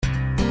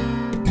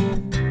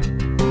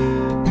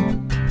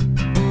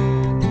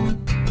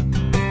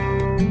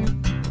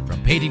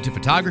painting to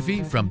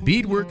photography, from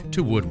beadwork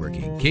to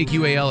woodworking.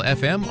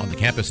 KQAL-FM on the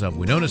campus of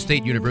Winona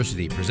State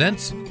University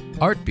presents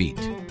Art Beat.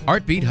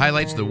 Art Beat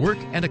highlights the work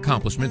and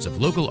accomplishments of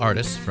local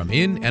artists from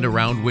in and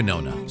around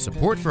Winona.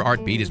 Support for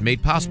Art Beat is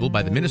made possible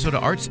by the Minnesota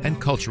Arts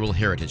and Cultural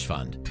Heritage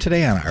Fund.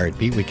 Today on Art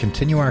Beat, we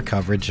continue our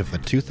coverage of the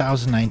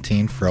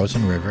 2019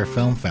 Frozen River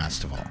Film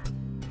Festival.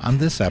 On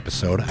this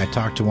episode, I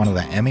talked to one of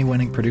the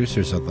Emmy-winning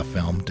producers of the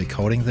film,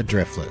 Decoding the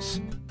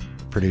Driftless.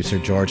 Producer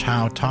George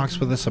Howe talks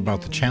with us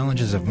about the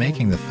challenges of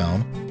making the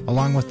film,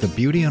 along with the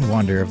beauty and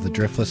wonder of the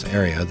Driftless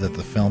area that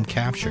the film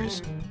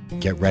captures.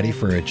 Get ready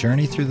for a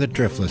journey through the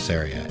Driftless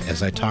area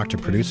as I talk to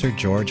producer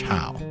George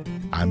Howe.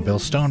 I'm Bill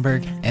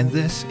Stoneberg, and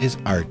this is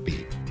Art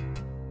Beat.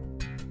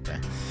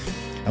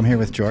 I'm here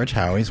with George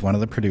Howe. He's one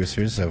of the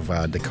producers of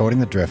Decoding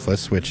the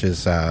Driftless, which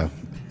is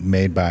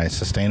made by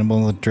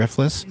Sustainable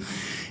Driftless.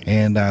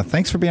 And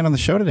thanks for being on the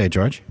show today,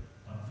 George.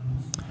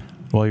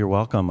 Well, you're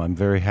welcome. I'm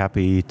very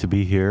happy to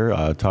be here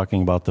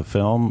talking about the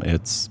film.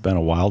 It's been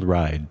a wild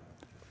ride.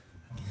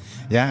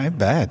 Yeah, I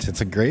bet. It's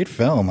a great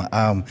film.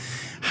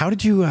 How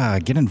did you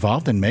get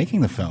involved in making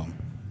the film?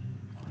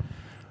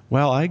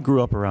 Well, I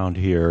grew up around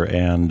here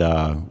and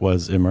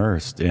was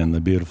immersed in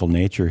the beautiful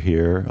nature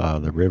here,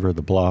 the river,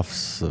 the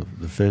bluffs,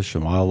 the fish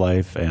and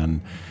wildlife,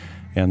 and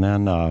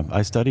then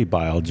I studied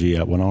biology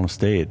at Winona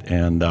State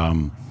and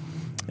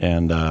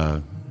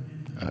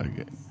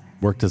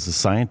worked as a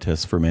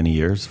scientist for many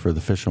years for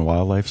the Fish and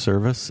Wildlife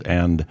Service,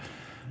 and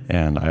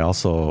I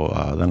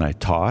also then I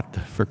taught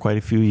for quite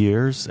a few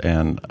years,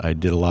 and I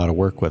did a lot of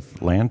work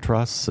with land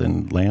trusts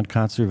and land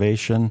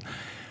conservation,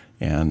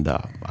 and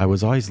I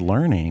was always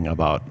learning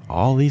about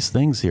all these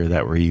things here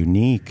that were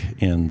unique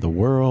in the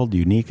world,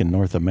 unique in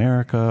North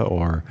America,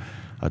 or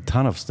a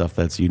ton of stuff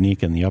that's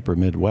unique in the upper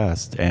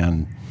Midwest.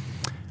 And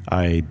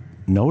I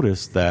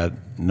noticed that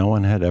no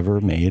one had ever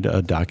made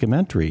a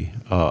documentary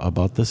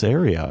about this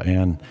area.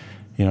 And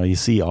you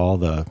see all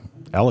the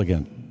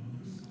elegant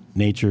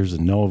Natures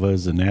and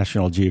Novas and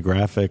National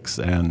Geographics,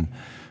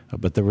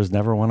 but there was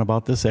never one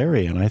about this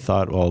area. And I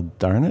thought, well,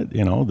 darn it,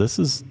 this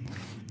is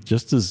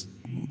just as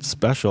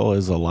special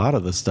as a lot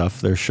of the stuff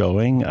they're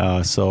showing,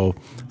 so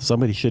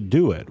somebody should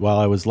do it. Well,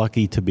 I was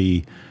lucky to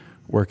be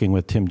working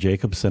with Tim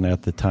Jacobson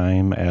at the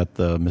time at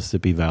the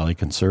Mississippi Valley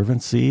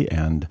Conservancy,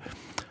 and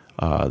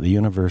the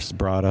universe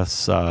brought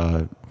us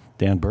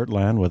Dan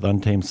Bertland with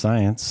Untamed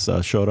Science,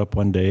 showed up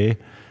one day.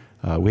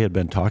 We had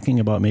been talking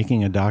about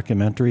making a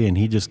documentary, and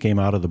he just came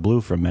out of the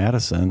blue from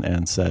Madison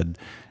and said,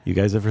 "You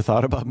guys ever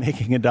thought about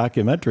making a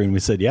documentary?" And we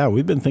said, "Yeah,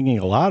 we've been thinking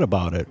a lot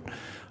about it."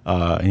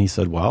 And he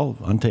said, "Well,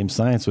 Untamed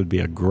Science would be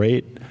a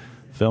great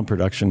film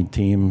production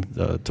team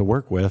to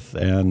work with."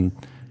 And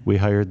we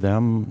hired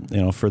them,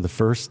 for the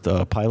first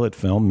pilot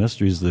film,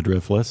 Mysteries of the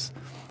Driftless.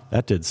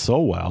 That did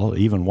so well,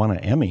 even won an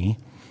Emmy,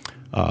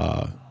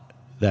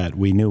 that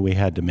we knew we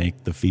had to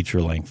make the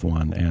feature-length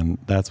one. And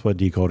that's what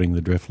Decoding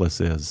the Driftless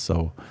is.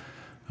 So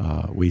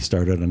we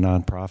started a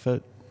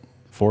nonprofit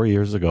 4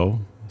 years ago,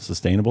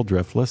 Sustainable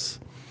Driftless.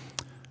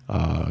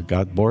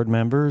 Got board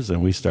members,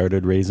 and we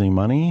started raising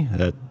money.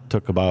 That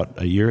took about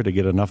a year to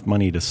get enough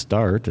money to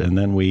start, and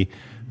then we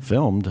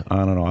filmed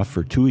on and off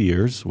for 2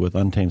 years with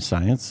Untamed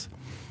Science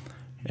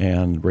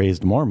and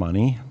raised more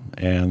money.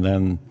 And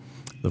then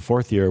the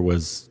fourth year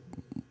was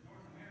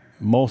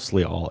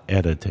mostly all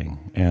editing.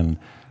 And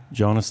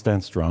Jonas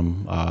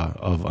Stenstrom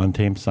of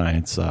Untamed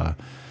Science,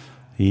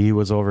 he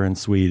was over in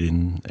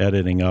Sweden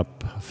editing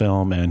up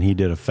film, and he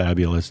did a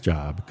fabulous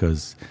job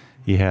because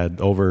he had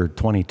over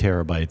 20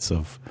 terabytes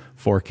of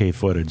 4K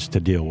footage to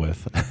deal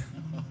with.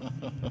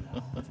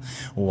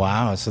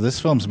 Wow, so this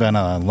film's been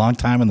a long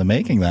time in the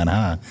making then,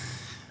 huh?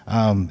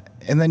 And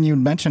then you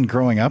mentioned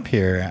growing up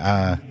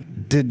here.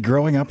 Did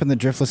growing up in the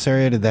Driftless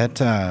area, did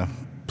that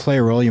play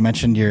a role? You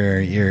mentioned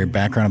your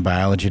background in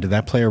biology. Did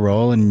that play a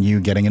role in you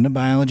getting into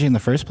biology in the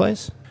first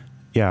place?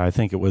 Yeah, I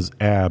think it was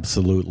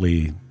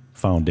absolutely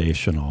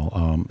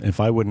foundational.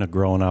 If I wouldn't have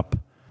grown up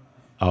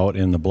out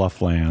in the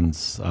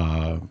blufflands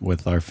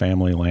with our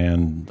family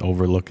land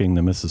overlooking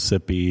the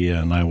Mississippi,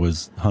 and I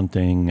was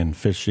hunting and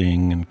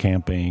fishing and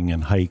camping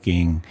and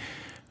hiking,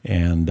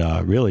 and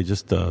really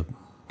just a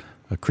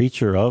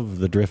creature of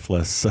the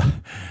Driftless,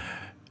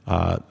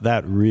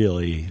 that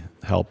really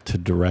helped to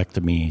direct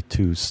me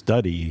to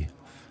study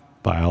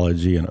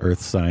biology and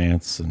earth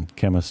science and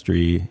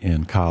chemistry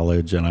in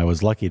college. And I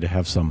was lucky to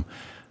have some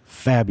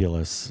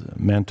fabulous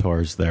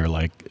mentors there,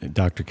 like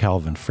Dr.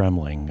 Calvin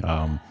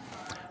Fremling,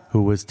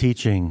 who was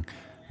teaching,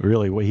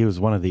 really, he was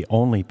one of the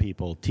only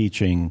people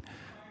teaching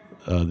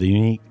the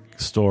unique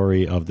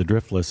story of the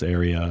Driftless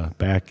area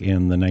back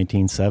in the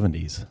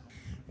 1970s.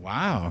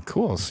 Wow,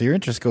 cool. So your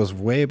interest goes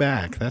way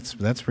back.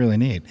 That's really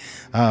neat.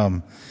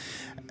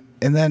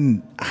 And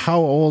then how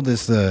old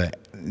is the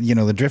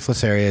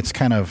Driftless area? It's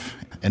kind of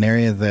an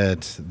area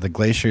that the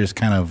glaciers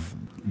kind of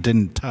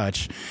didn't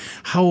touch.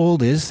 How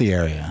old is the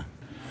area?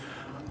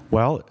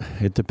 Well,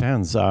 it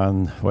depends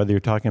on whether you're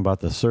talking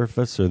about the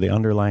surface or the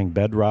underlying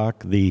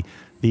bedrock. The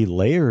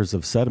layers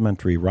of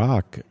sedimentary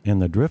rock in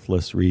the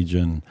Driftless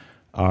region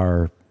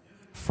are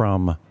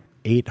from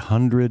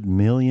 800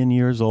 million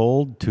years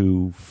old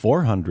to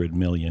 400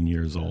 million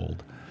years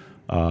old.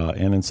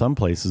 And in some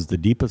places, the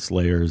deepest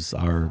layers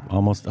are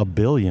almost 1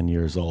 billion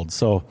years old.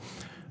 So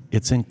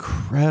it's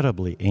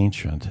incredibly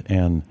ancient.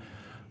 And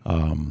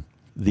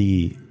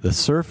the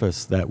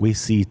surface that we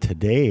see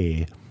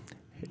today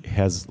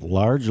has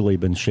largely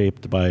been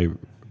shaped by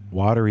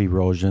water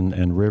erosion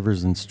and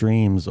rivers and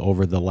streams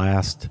over the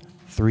last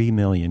 3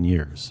 million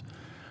years.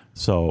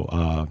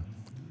 So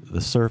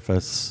the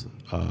surface,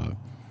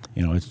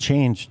 it's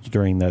changed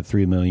during that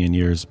 3 million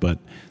years, but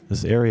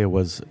this area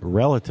was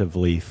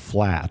relatively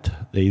flat.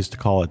 They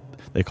called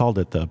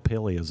it the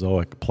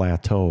Paleozoic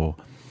Plateau,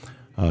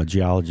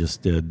 geologists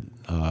did.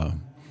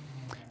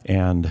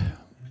 And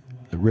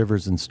the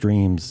rivers and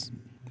streams,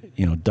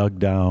 dug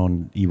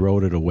down,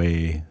 eroded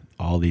away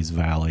all these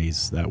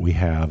valleys that we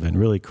have and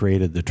really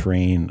created the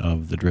terrain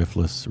of the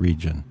Driftless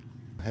region.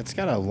 It's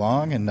got a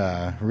long and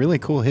really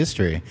cool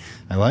history.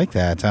 I like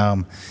that.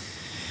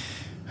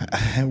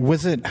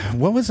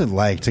 What was it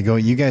like to go?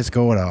 You guys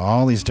go to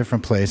all these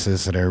different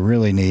places that are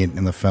really neat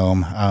in the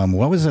film.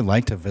 What was it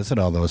like to visit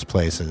all those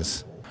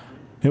places?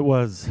 It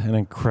was an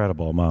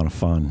incredible amount of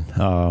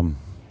fun.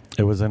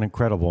 It was an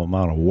incredible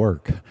amount of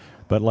work.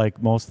 But like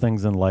most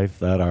things in life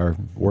that are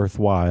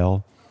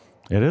worthwhile,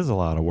 it is a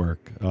lot of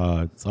work.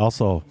 It's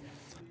also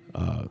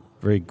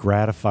very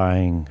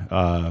gratifying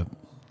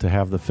to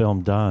have the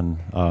film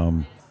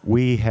done.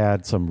 We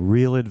had some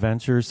real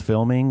adventures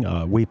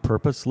filming. We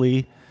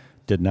purposely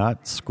did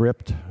not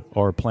script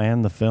or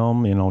plan the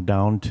film,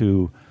 down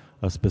to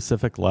a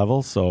specific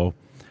level. So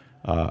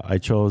I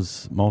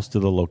chose most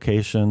of the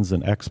locations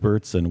and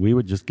experts, and we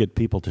would just get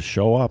people to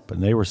show up,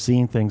 and they were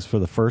seeing things for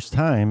the first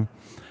time.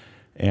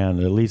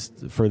 And at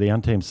least for the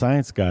Untamed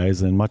Science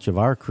guys and much of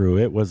our crew,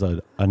 it was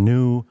a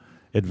new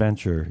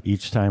adventure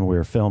each time we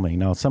were filming.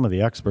 Now, some of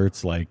the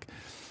experts, like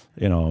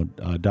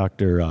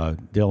Dr.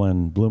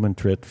 Dylan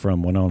Blumentritt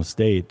from Winona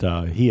State,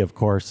 he, of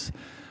course,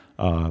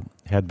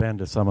 had been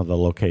to some of the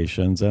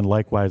locations, and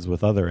likewise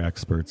with other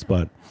experts.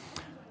 But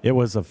it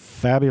was a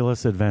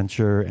fabulous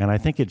adventure, and I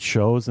think it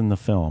shows in the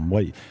film.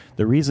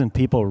 The reason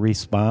people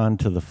respond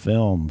to the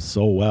film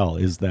so well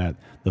is that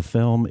the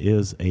film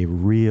is a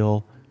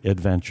real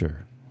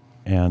adventure.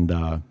 And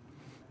it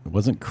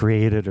wasn't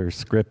created or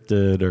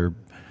scripted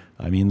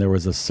there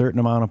was a certain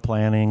amount of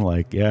planning,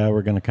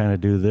 we're going to kind of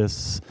do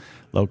this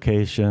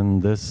location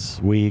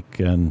this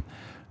week,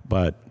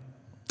 but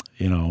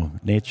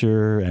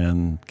nature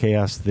and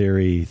chaos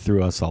theory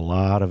threw us a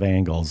lot of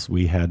angles.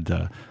 We had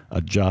to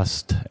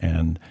adjust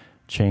and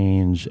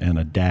change and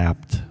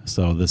adapt.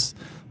 So this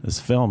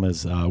film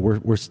is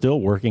we're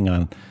still working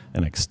on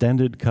an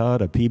extended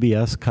cut, a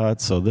PBS cut.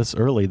 So this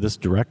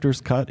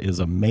director's cut is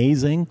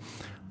amazing,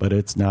 but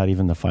it's not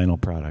even the final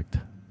product.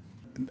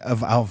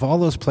 Of all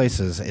those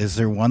places, is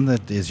there one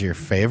that is your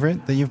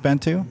favorite that you've been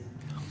to?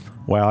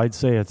 Well, I'd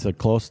say it's a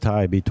close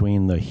tie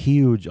between the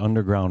huge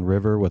underground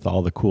river with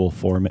all the cool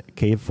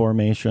cave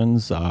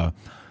formations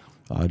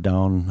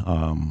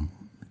down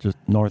just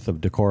north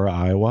of Decorah,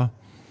 Iowa.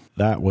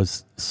 That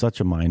was such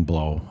a mind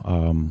blow.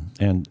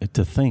 And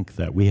to think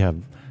that we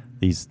have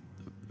these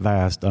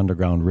vast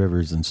underground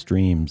rivers and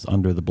streams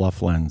under the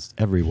blufflands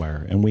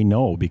everywhere. And we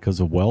know because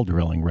of well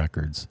drilling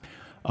records.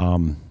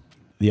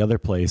 The other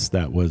place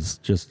that was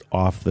just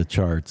off the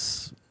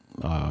charts,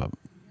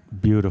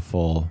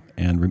 beautiful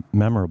and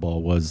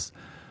memorable was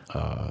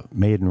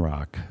Maiden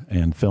Rock,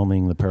 and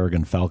filming the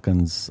peregrine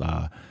falcons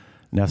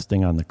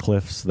nesting on the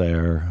cliffs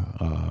there,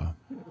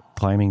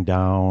 climbing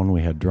down.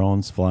 We had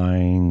drones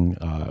flying.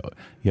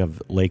 You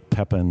have Lake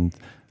Pepin,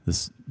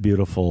 this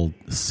beautiful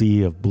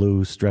sea of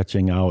blue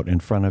stretching out in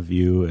front of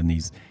you, and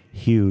these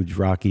huge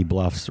rocky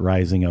bluffs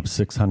rising up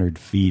 600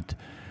 feet.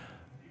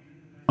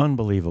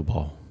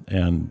 Unbelievable.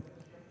 And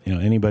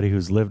anybody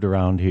who's lived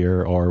around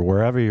here or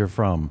wherever you're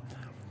from,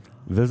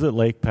 visit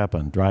Lake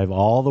Pepin. Drive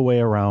all the way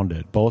around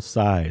it, both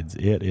sides.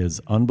 It is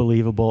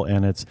unbelievable,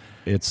 and it's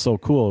so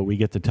cool. We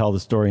get to tell the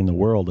story in the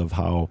world of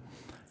how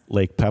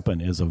Lake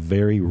Pepin is a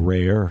very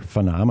rare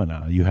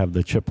phenomena. You have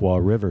the Chippewa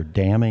River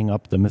damming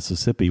up the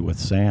Mississippi with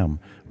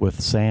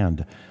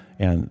sand,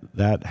 and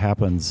that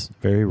happens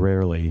very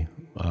rarely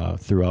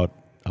throughout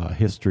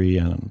history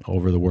and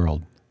over the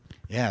world.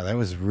 Yeah, that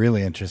was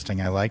really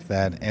interesting. I like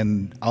that.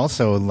 And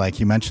also, like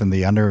you mentioned,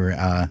 the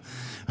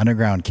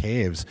underground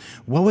caves.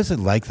 What was it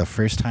like the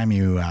first time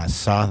you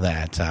saw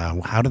that?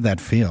 How did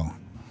that feel?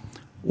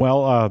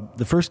 Well,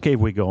 the first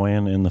cave we go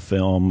in the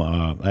film,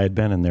 I had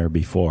been in there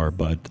before,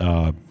 but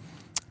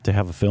to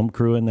have a film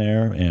crew in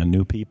there and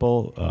new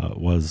people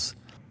was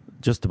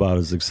just about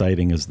as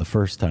exciting as the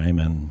first time.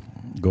 And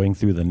going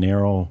through the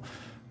narrow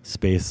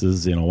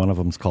spaces, one of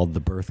them's called the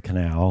Birth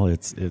Canal.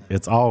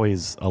 It's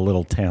always a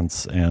little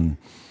tense, and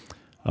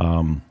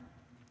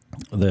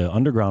the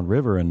underground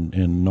river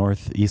in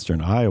northeastern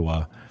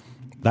Iowa,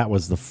 that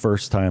was the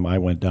first time I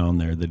went down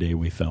there the day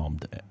we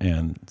filmed,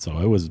 and so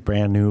it was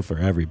brand new for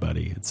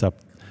everybody,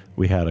 except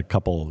we had a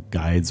couple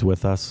guides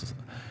with us.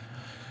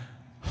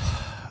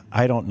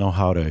 I don't know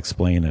how to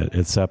explain it,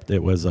 except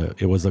it was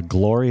a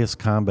glorious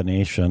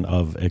combination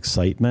of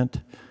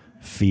excitement,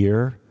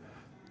 fear,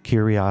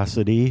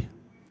 curiosity,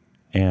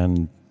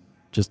 and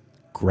just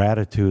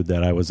gratitude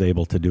that I was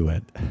able to do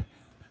it.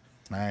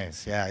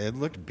 Nice. Yeah, it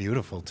looked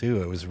beautiful,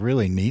 too. It was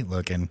really neat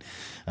looking.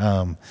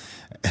 And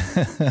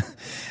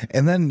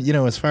then,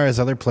 as far as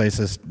other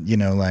places,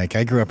 like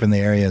I grew up in the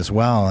area as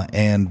well.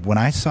 And when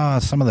I saw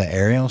some of the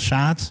aerial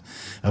shots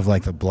of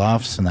like the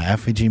bluffs and the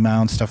effigy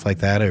mound, stuff like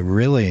that, it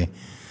really,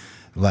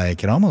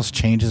 it almost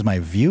changes my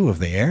view of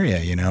the area,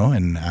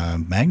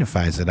 and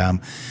magnifies it.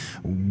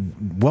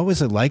 What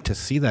was it like to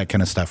see that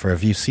kind of stuff, or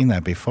have you seen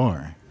that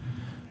before?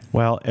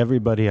 Well,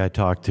 everybody I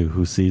talk to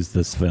who sees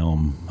this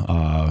film,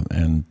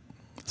 and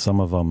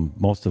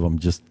most of them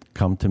just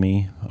come to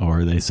me,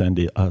 or they send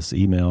us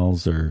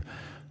emails or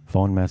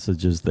phone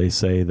messages. They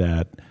say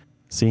that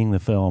seeing the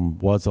film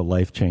was a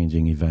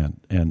life-changing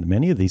event. And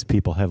many of these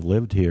people have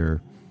lived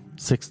here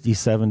 60,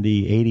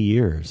 70, 80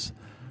 years.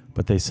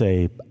 But they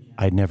say,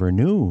 I never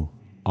knew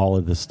all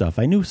of this stuff.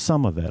 I knew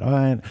some of it.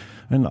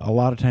 And a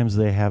lot of times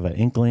they have an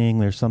inkling,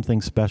 there's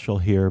something special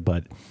here,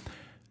 but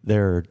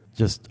they're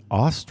just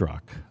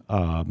awestruck.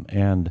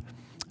 And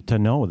to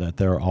know that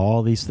there are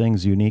all these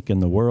things unique in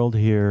the world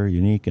here,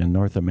 unique in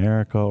North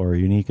America, or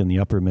unique in the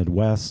upper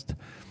Midwest,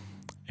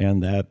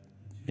 and that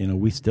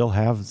we still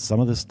have some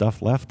of this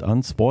stuff left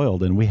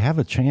unspoiled, and we have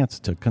a chance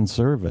to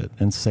conserve it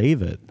and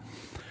save it.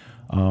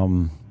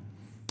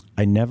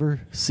 I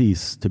never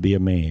cease to be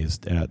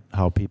amazed at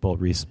how people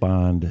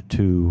respond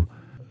to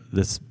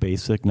this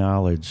basic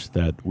knowledge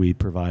that we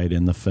provide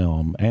in the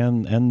film,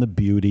 and the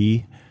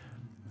beauty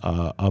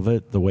of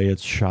it, the way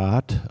it's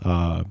shot.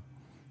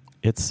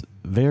 It's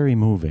very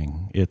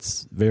moving.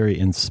 It's very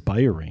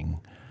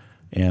inspiring.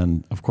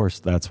 And, of course,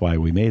 that's why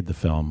we made the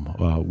film.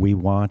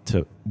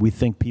 We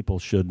think people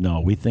should know.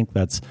 We think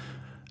that's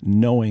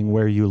knowing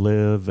where you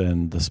live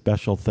and the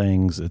special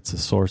things. It's a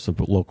source of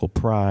local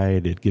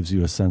pride. It gives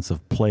you a sense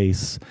of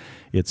place.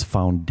 It's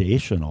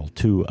foundational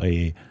to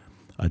a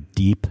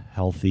deep,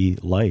 healthy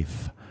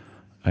life.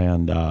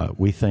 And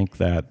we think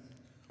that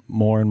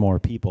more and more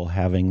people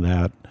having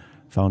that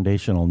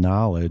foundational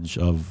knowledge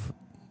of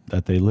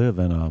that they live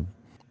in a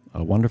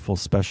wonderful,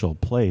 special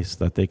place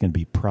that they can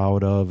be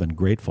proud of and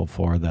grateful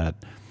for,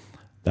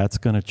 that's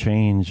going to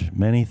change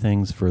many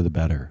things for the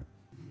better.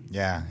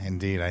 Yeah,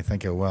 indeed. I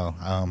think it will.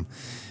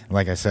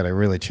 Like I said, it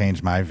really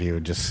changed my view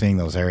just seeing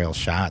those aerial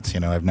shots.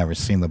 I've never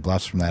seen the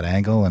bluffs from that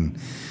angle, and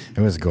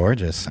it was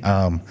gorgeous.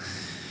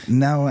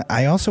 Now,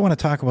 I also want to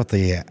talk about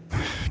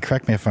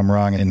correct me if I'm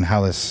wrong in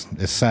how this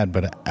is said,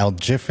 but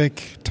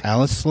algific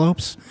talus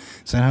slopes.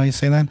 Is that how you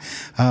say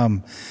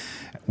that?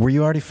 Were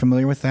you already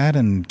familiar with that,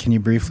 and can you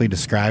briefly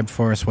describe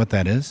for us what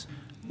that is?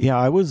 Yeah,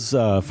 I was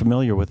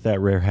familiar with that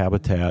rare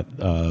habitat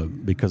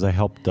because I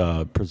helped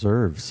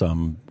preserve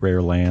some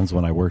rare lands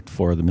when I worked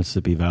for the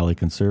Mississippi Valley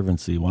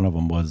Conservancy. One of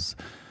them was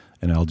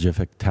an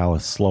algific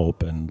talus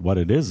slope, and what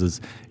it is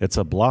it's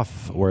a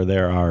bluff where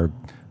there are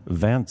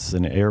vents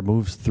and air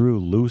moves through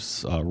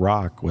loose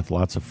rock with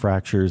lots of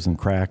fractures and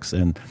cracks,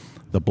 and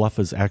the bluff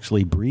is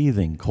actually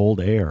breathing cold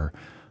air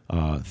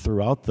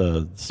throughout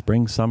the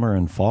spring, summer,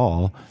 and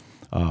fall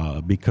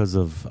because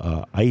of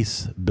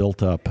ice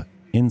built up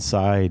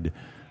inside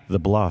the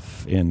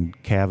bluff in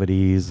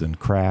cavities and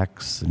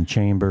cracks and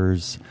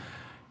chambers.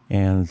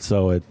 And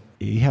so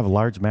you have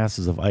large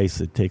masses of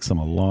ice. It takes them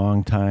a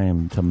long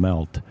time to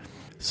melt.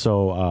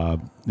 So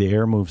the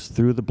air moves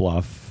through the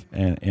bluff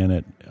and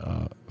it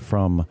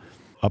from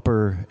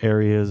upper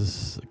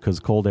areas, because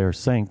cold air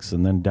sinks,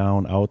 and then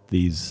down out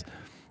these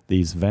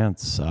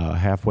vents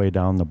halfway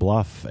down the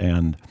bluff,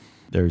 and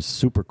there's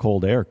super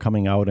cold air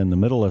coming out in the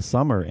middle of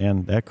summer,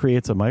 and that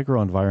creates a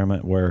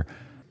microenvironment where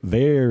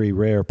very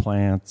rare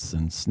plants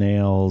and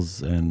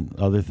snails and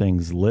other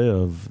things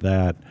live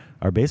that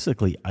are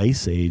basically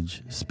ice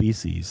age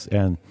species.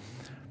 And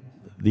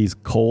these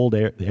cold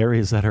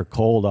areas that are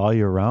cold all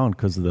year round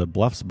because of the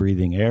bluffs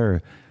breathing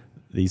air,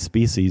 these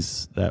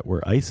species that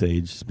were ice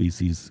age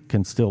species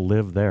can still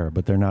live there,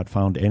 but they're not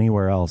found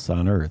anywhere else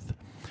on Earth.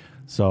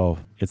 So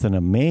it's an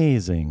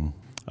amazing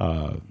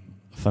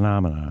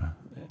phenomena,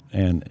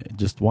 and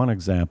just one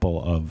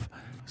example of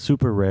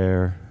super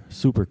rare,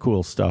 super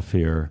cool stuff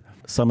here.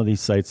 Some of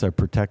these sites are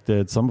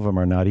protected. Some of them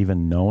are not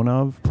even known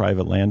of.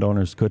 Private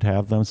landowners could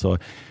have them. So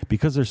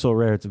because they're so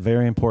rare, it's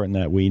very important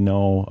that we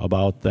know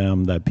about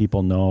them, that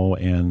people know,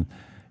 and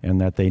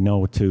that they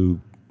know to,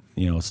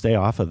 stay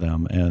off of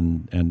them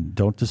and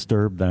don't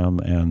disturb them.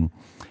 And,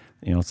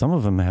 some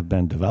of them have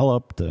been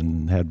developed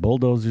and had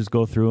bulldozers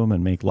go through them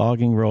and make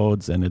logging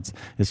roads. And it's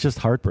just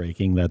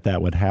heartbreaking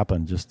that would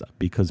happen just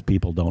because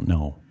people don't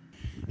know.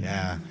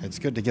 Yeah, it's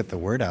good to get the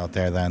word out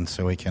there then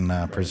so we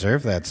can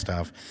preserve that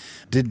stuff.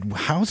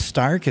 How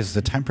stark is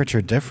the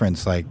temperature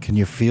difference? Like, can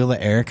you feel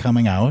the air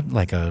coming out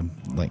like a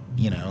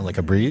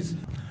breeze?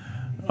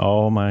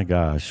 Oh my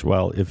gosh.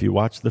 Well, if you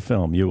watch the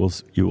film, you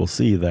will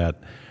see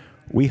that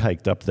we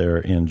hiked up there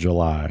in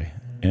July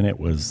and it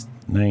was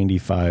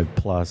 95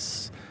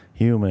 plus,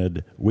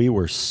 humid. We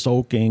were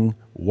soaking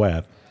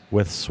wet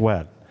with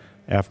sweat.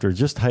 after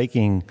just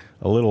hiking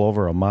a little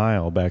over a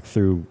mile back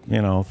through,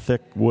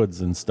 thick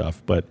woods and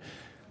stuff. But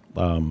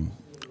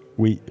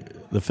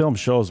the film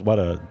shows what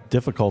a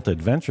difficult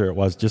adventure it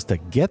was just to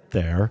get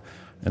there.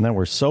 And then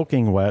we're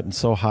soaking wet and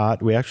so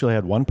hot. We actually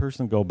had one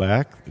person go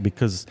back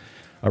because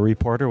a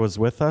reporter was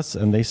with us,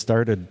 and they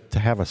started to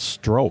have a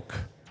stroke.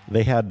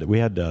 We had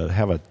to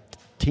have a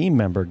team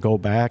member go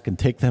back and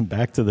take them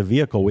back to the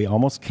vehicle. We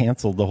almost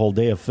canceled the whole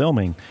day of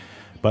filming,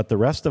 but the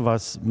rest of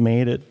us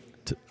made it,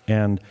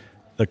 and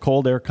the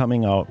cold air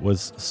coming out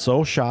was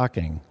so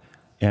shocking.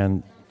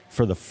 And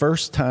for the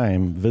first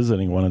time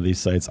visiting one of these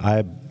sites,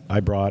 I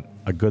brought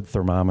a good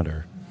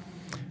thermometer.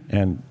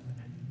 And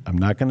I'm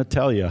not going to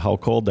tell you how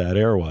cold that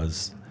air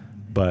was,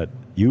 but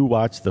you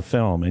watch the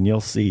film and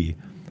you'll see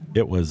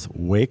it was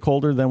way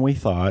colder than we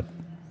thought,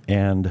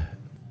 and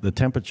the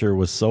temperature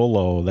was so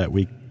low that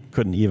we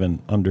couldn't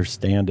even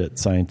understand it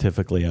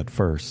scientifically at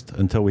first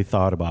until we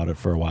thought about it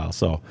for a while.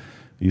 So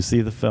you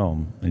see the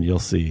film and you'll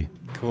see.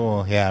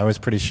 Cool. Yeah, I was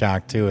pretty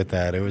shocked too at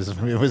that. It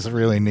was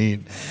really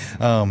neat.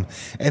 And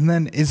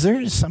then is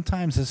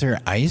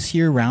there ice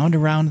year round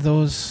around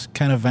those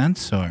kind of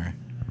events, or?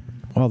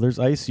 Well, there's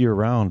ice year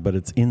round, but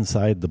it's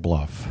inside the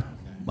bluff.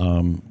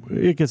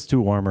 It gets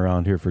too warm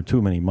around here for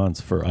too many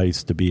months for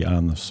ice to be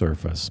on the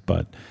surface.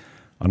 But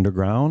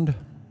underground,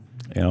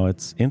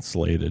 it's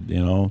insulated,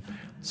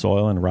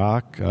 soil and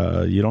rock.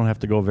 You don't have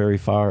to go very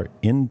far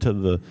into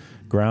the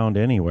ground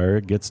anywhere.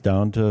 It gets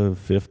down to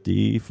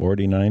 50,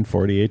 49,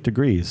 48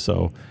 degrees.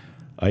 So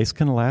ice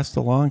can last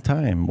a long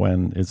time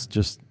when it's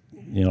just,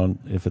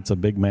 if it's a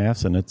big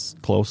mass and it's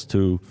close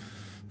to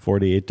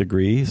 48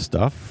 degree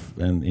stuff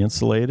and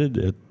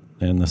insulated,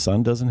 and the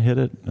sun doesn't hit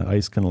it,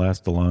 ice can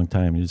last a long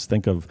time. You just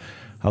think of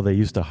how they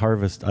used to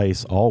harvest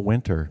ice all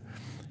winter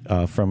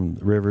from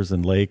rivers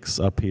and lakes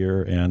up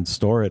here and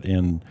store it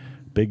in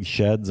big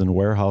sheds and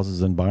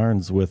warehouses and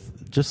barns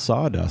with just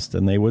sawdust,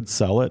 and they would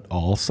sell it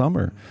all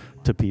summer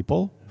to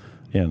people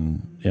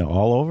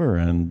all over,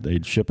 and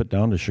they'd ship it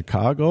down to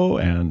Chicago,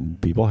 and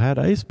people had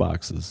ice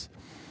boxes.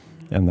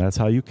 And that's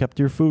how you kept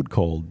your food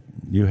cold.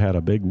 You had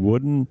a big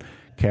wooden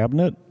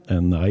cabinet,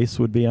 and the ice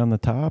would be on the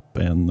top,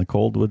 and the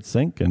cold would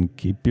sink and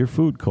keep your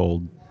food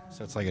cold.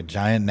 So it's like a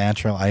giant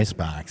natural ice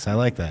box. I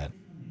like that.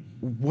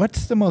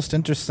 What's the most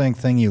interesting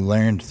thing you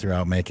learned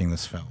throughout making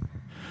this film?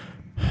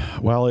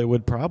 Well, it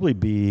would probably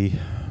be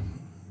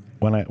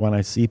when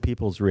I see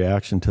people's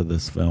reaction to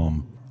this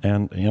film,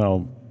 and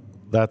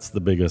that's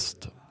the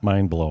biggest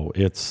mind blow.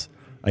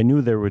 I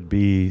knew there would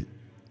be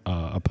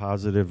a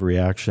positive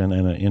reaction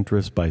and an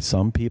interest by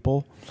some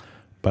people,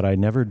 but I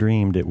never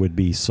dreamed it would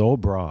be so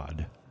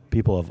broad.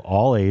 People of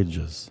all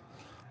ages,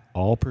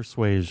 all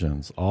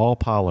persuasions, all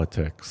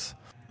politics,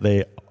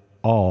 they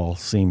all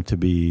seem to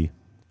be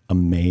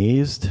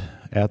amazed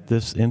at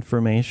this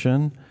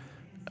information,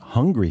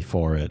 hungry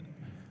for it.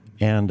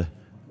 And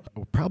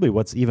probably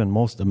what's even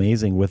most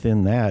amazing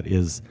within that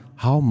is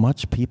how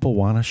much people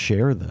want to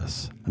share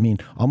this. I mean,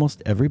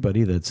 almost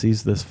everybody that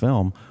sees this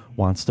film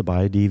wants to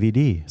buy a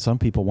DVD. Some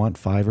people want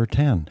 5 or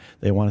 10.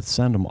 They want to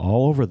send them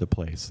all over the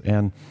place.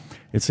 And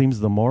it seems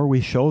the more we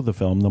show the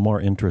film, the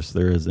more interest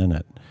there is in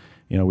it.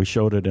 We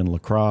showed it in La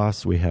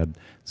Crosse. We had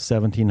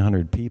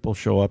 1,700 people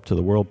show up to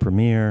the world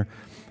premiere.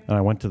 And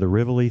I went to the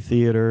Rivoli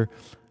Theater,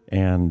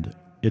 and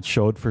it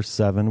showed for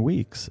 7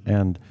 weeks.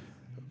 And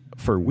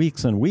for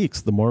weeks and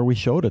weeks, the more we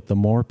showed it, the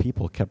more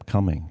people kept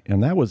coming.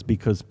 And that was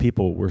because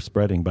people were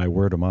spreading by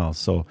word of mouth.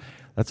 So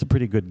that's a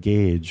pretty good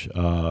gauge.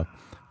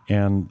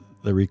 And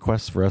the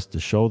request for us to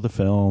show the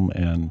film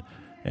and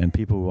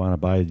people who want to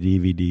buy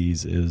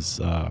DVDs is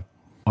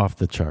off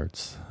the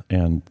charts.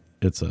 And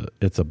it's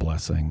a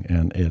blessing,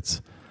 and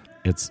it's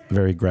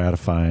very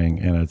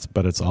gratifying,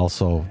 but it's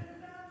also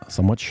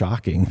somewhat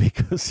shocking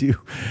because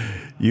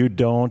you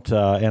don't,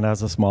 and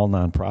as a small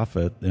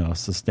nonprofit,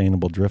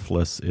 Sustainable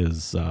Driftless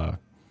is,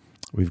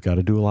 we've got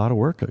to do a lot of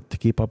work to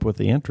keep up with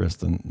the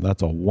interest, and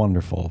that's a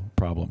wonderful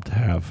problem to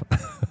have.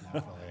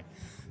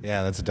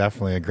 Yeah, that's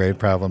definitely a great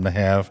problem to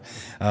have.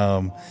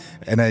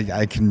 And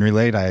I can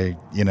relate. A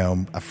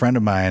friend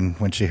of mine,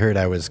 when she heard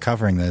I was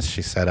covering this,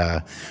 she said,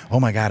 oh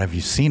my God, have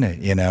you seen it?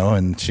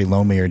 And she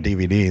loaned me her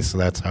DVD, so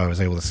that's how I was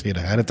able to see it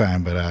ahead of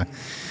time. But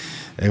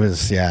it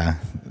was,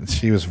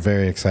 she was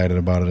very excited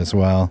about it as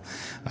well.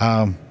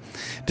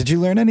 Did you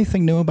learn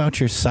anything new about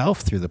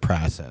yourself through the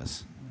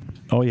process?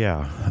 Oh,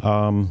 yeah.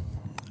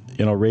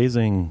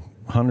 Raising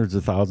hundreds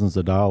of thousands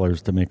of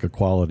dollars to make a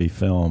quality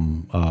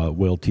film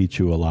will teach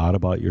you a lot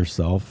about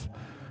yourself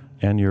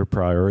and your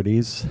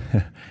priorities.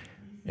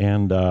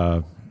 And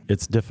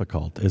it's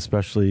difficult,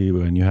 especially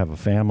when you have a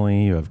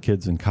family, you have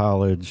kids in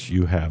college,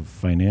 you have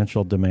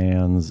financial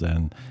demands,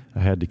 and I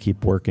had to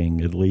keep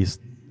working at least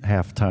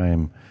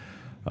half-time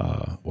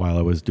while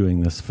I was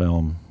doing this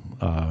film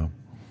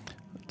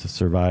to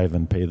survive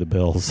and pay the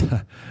bills.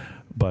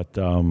 But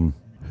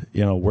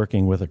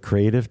working with a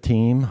creative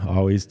team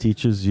always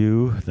teaches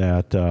you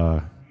that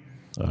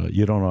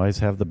you don't always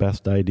have the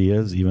best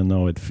ideas, even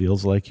though it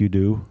feels like you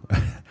do,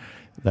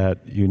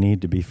 that you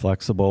need to be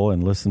flexible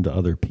and listen to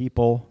other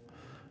people.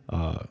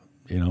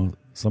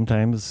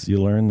 sometimes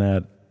you learn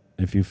that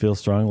if you feel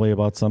strongly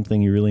about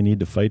something, you really need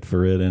to fight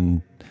for it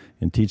and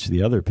teach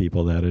the other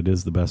people that it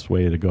is the best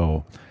way to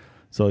go.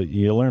 So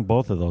you learn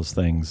both of those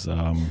things.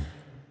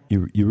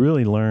 You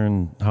really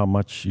learn how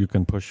much you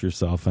can push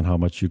yourself and how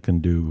much you can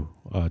do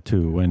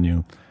too when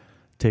you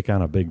take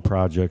on a big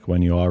project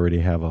when you already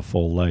have a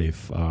full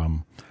life.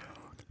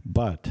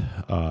 But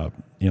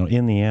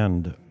in the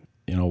end,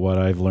 what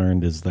I've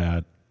learned is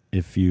that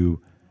if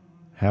you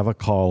have a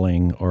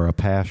calling or a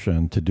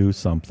passion to do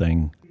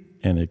something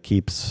and it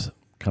keeps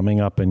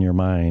coming up in your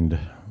mind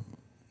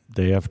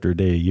day after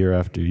day, year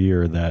after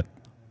year, that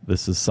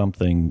this is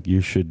something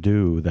you should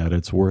do, that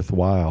it's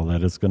worthwhile,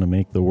 that it's going to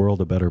make the world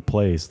a better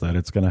place, that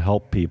it's going to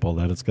help people,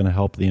 that it's going to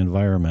help the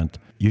environment,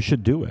 you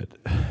should do it.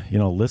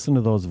 Listen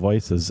to those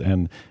voices.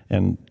 And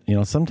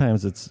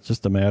sometimes it's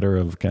just a matter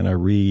of kind of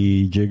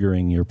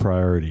rejiggering your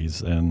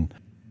priorities and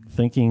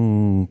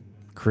thinking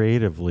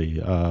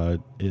creatively.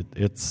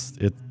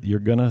 You're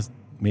going to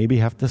maybe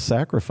have to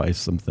sacrifice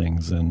some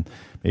things and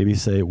maybe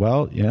say,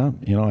 well,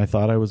 I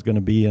thought I was going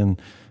to be in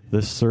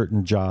this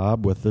certain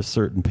job with this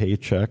certain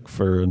paycheck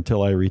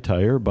until I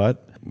retire,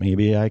 but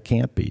maybe I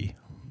can't be.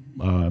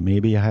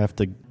 Maybe I have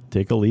to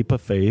take a leap of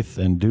faith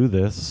and do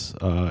this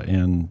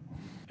and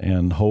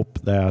hope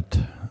that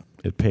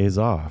it pays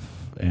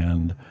off.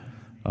 And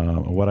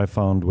what I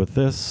found with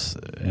this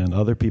and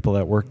other people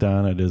that worked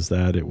on it is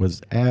that it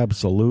was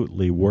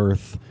absolutely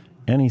worth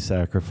any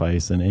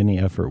sacrifice and any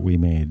effort we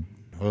made.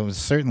 Well, it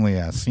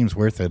certainly seems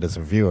worth it as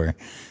a viewer,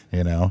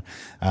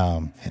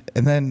 And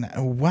then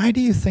why do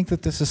you think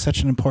that this is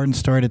such an important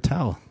story to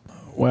tell?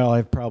 Well,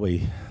 I've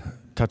probably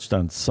touched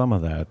on some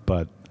of that,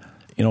 but,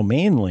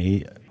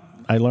 mainly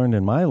I learned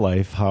in my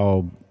life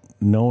how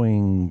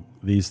knowing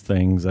these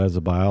things as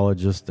a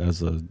biologist,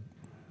 as a,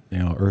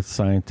 earth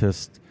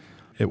scientist,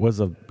 it was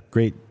a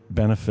great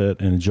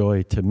benefit and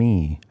joy to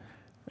me.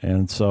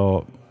 And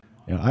so,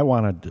 I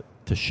wanted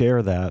to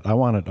share that. I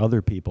wanted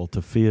other people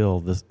to feel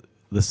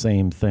the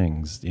same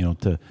things,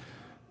 to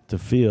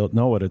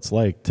know what it's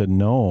like to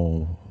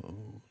know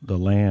the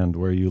land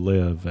where you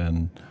live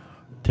and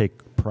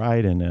take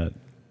pride in it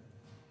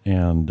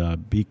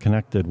and be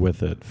connected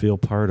with it, feel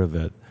part of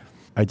it.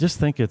 I just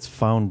think it's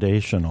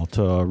foundational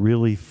to a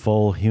really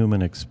full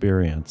human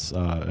experience.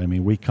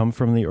 We come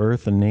from the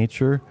earth and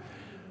nature.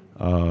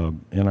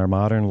 In our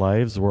modern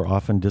lives, we're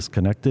often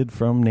disconnected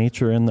from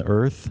nature and the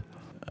earth.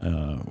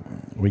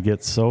 We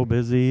get so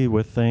busy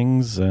with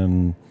things,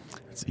 and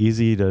it's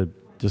easy to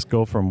just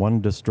go from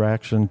one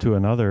distraction to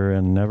another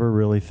and never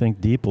really think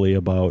deeply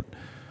about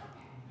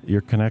your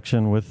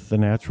connection with the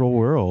natural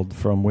world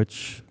from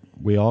which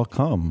we all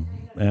come.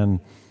 And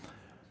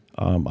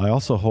I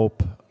also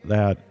hope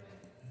that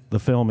the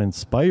film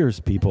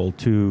inspires people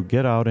to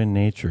get out in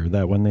nature,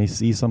 that when they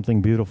see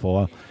something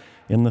beautiful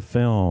in the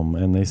film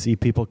and they see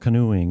people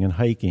canoeing and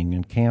hiking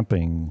and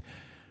camping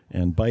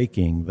and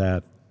biking,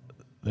 that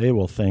they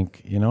will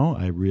think,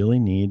 I really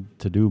need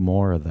to do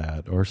more of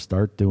that or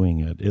start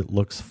doing it. It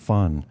looks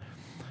fun.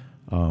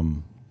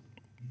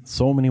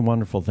 So many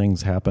wonderful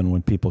things happen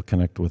when people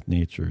connect with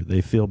nature.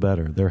 They feel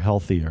better. They're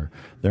healthier.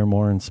 They're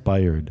more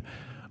inspired.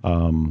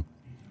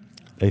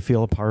 They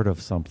feel a part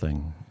of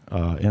something.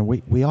 And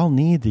we all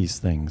need these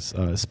things,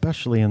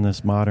 especially in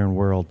this modern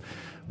world.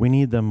 We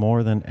need them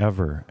more than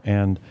ever.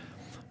 And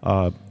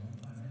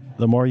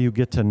the more you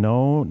get to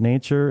know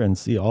nature and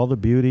see all the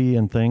beauty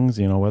and things,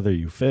 whether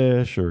you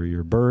fish or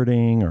you're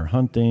birding or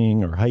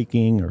hunting or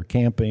hiking or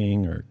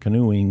camping or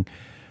canoeing,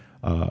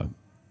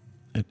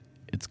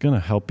 it's going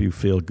to help you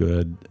feel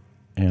good.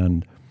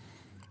 And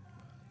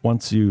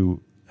once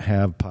you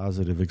have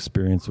positive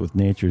experience with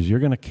nature, you're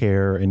going to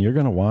care and you're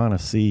going to want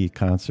to see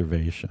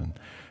conservation,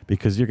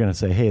 because you're going to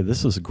say, hey,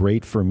 this is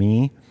great for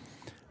me.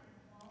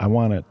 I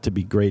want it to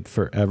be great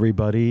for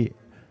everybody.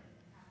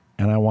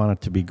 And I want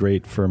it to be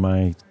great for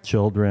my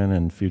children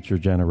and future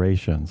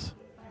generations.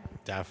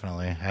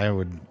 Definitely. I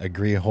would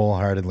agree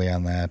wholeheartedly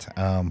on that.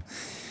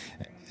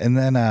 And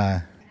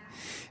then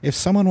if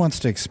someone wants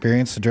to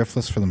experience the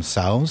Driftless for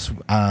themselves,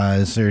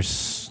 is there a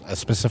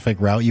specific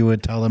route you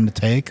would tell them to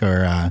take,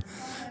 or a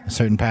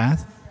certain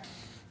path?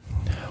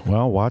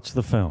 Well, watch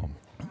the film.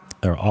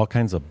 There are all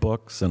kinds of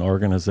books and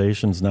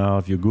organizations now.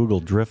 If you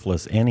Google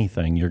Driftless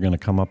anything, you're going to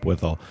come up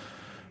with a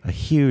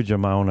huge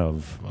amount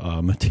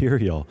of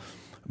material.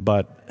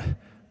 But,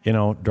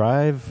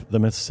 drive the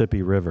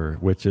Mississippi River,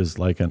 which is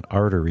like an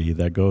artery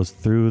that goes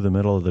through the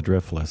middle of the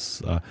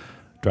Driftless.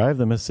 Drive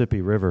the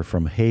Mississippi River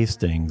from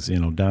Hastings,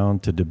 down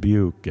to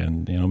Dubuque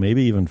and,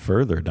 maybe even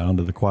further down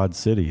to the Quad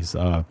Cities.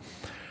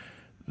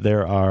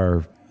 There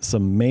are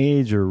some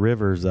major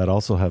rivers that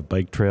also have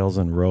bike trails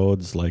and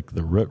roads, like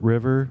the Root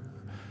River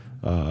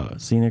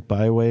Scenic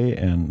Byway,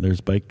 and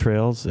there's bike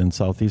trails in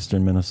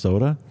southeastern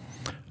Minnesota.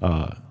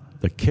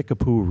 The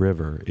Kickapoo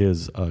River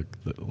is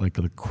like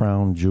the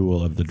crown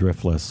jewel of the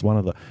Driftless, one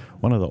of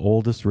the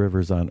oldest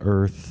rivers on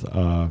Earth,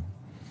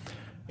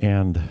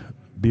 and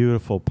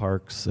beautiful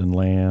parks and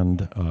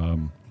land.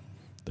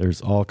 There's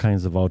all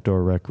kinds of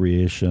outdoor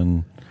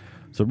recreation.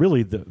 So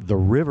really, the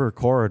river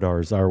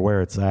corridors are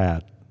where it's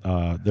at.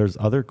 There's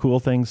other cool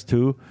things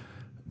too,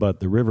 but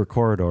the river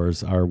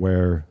corridors are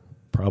where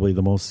probably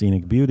the most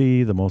scenic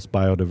beauty, the most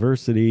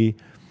biodiversity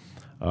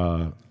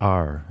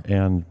are.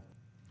 And,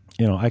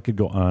 I could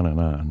go on and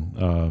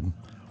on.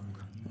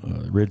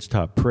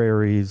 Ridgetop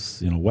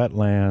prairies,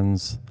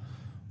 wetlands.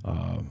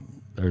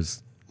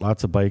 There's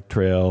lots of bike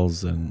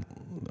trails, and,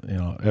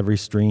 every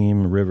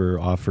stream, river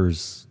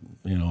offers,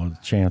 a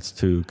chance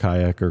to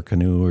kayak or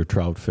canoe or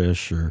trout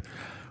fish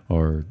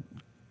or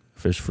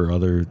fish for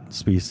other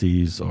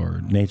species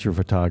or nature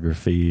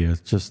photography.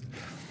 It's just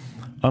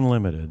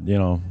unlimited.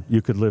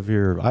 You could live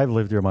here. I've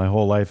lived here my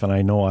whole life, and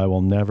I know I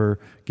will never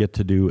get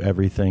to do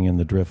everything in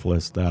the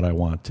Driftless that I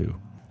want to.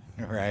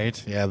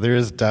 Right. Yeah, there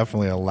is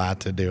definitely a lot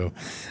to do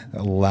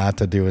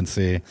and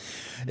see.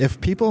 If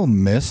people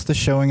miss the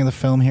showing of the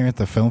film here at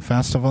the film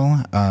festival,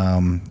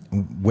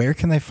 where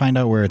can they find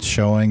out where it's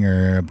showing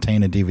or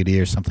obtain a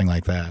DVD or something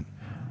like that?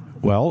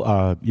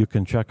 Well, you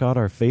can check out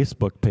our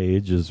Facebook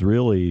page is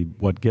really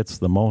what gets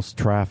the most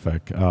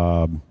traffic.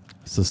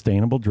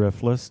 Sustainable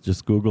Driftless.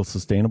 Just Google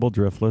Sustainable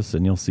Driftless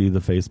and you'll see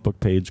the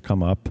Facebook page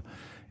come up.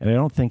 And I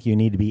don't think you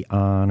need to be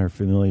on or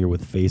familiar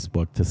with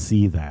Facebook to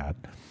see that.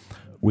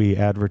 We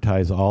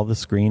advertise all the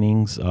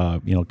screenings.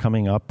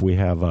 Coming up, we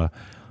have a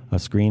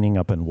screening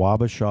up in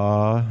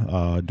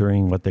Wabasha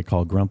during what they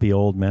call Grumpy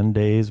Old Men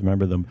Days.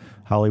 Remember the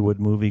Hollywood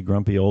movie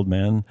Grumpy Old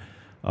Men?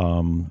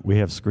 We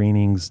have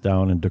screenings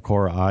down in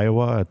Decorah,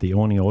 Iowa at the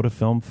Oneota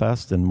Film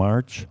Fest in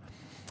March.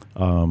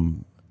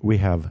 We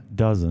have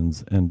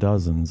dozens and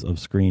dozens of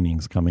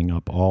screenings coming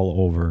up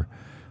all over.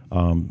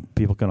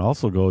 People can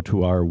also go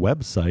to our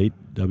website,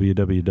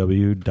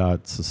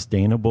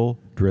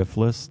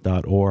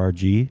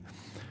 www.sustainabledriftless.org,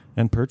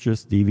 and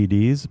purchase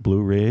DVDs,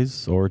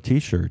 Blu-rays, or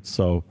T-shirts.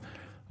 So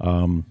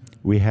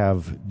we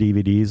have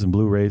DVDs and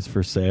Blu-rays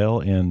for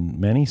sale in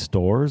many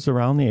stores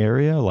around the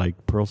area,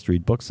 like Pearl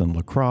Street Books in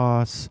La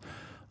Crosse,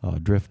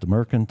 Drift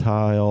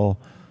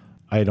Mercantile.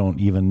 I don't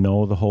even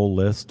know the whole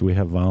list. We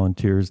have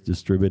volunteers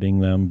distributing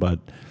them, but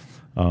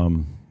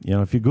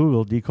if you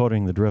Google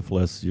Decoding the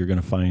Driftless, you're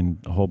going to find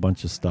a whole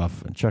bunch of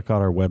stuff. And check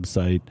out our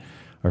website,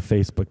 our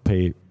Facebook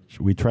page.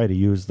 We try to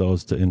use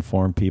those to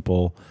inform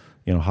people,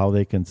 how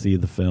they can see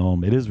the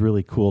film. It is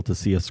really cool to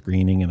see a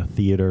screening in a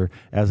theater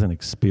as an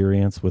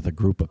experience with a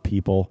group of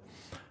people.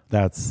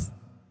 That's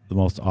the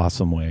most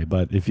awesome way.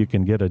 But if you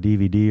can get a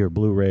DVD or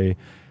Blu-ray,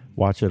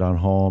 watch it on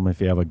home.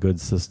 If you have a good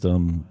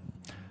system,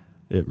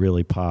 it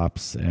really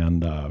pops,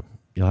 and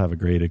you'll have a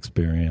great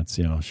experience.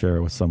 Share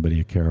it with somebody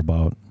you care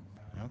about.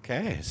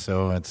 Okay,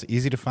 so it's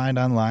easy to find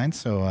online,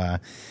 so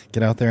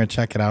get out there and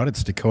check it out.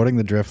 It's Decoding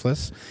the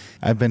Driftless.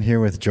 I've been here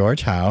with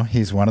George Howe.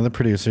 He's one of the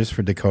producers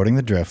for Decoding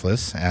the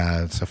Driftless.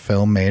 It's a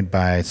film made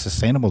by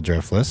Sustainable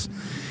Driftless,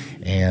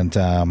 and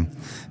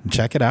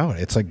check it out.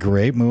 It's a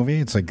great movie.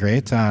 It's a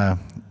great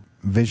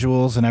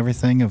visuals and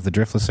everything of the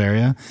Driftless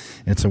area.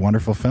 It's a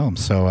wonderful film.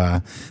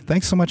 So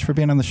thanks so much for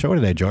being on the show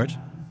today, George.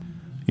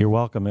 You're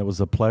welcome. It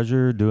was a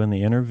pleasure doing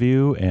the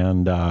interview,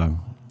 and I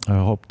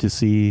hope to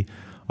see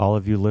all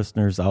of you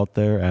listeners out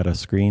there at a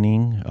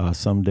screening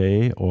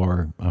someday,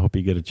 or I hope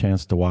you get a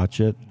chance to watch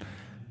it.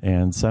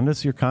 And send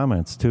us your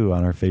comments, too,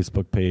 on our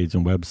Facebook page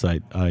and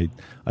website. I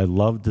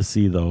love to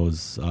see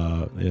those.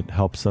 It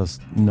helps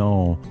us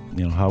know,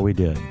 how we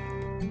did.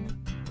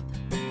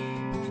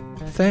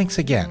 Thanks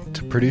again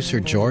to producer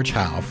George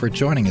Howe for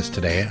joining us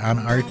today on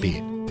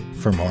Artbeat.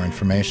 For more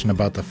information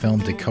about the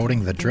film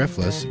Decoding the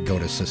Driftless, go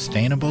to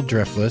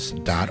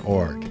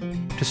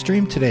sustainabledriftless.org. To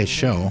stream today's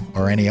show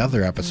or any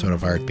other episode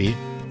of Artbeat,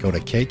 go to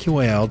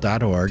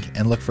kqal.org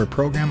and look for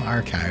Program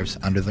Archives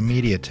under the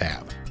Media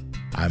tab.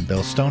 I'm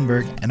Bill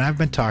Stoneberg, and I've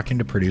been talking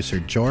to producer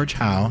George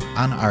Howe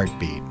on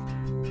Artbeat.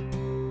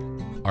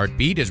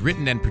 Artbeat is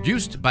written and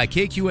produced by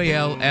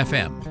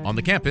KQAL-FM on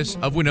the campus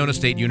of Winona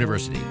State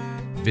University.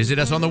 Visit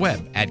us on the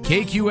web at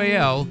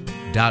kqal.org.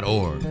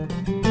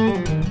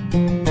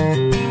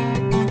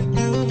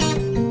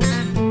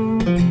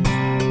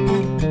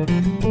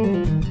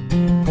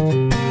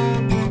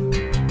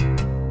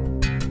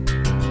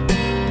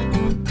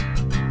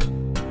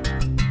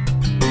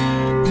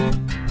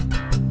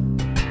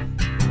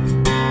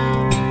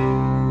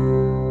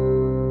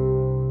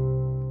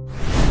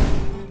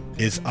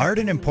 Is art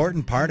an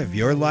important part of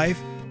your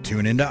life?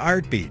 Tune into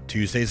Artbeat,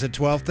 Tuesdays at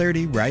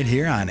 12:30, right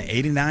here on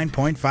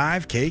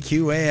 89.5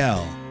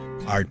 KQAL.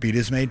 Artbeat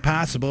is made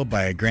possible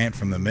by a grant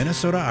from the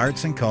Minnesota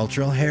Arts and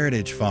Cultural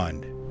Heritage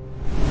Fund.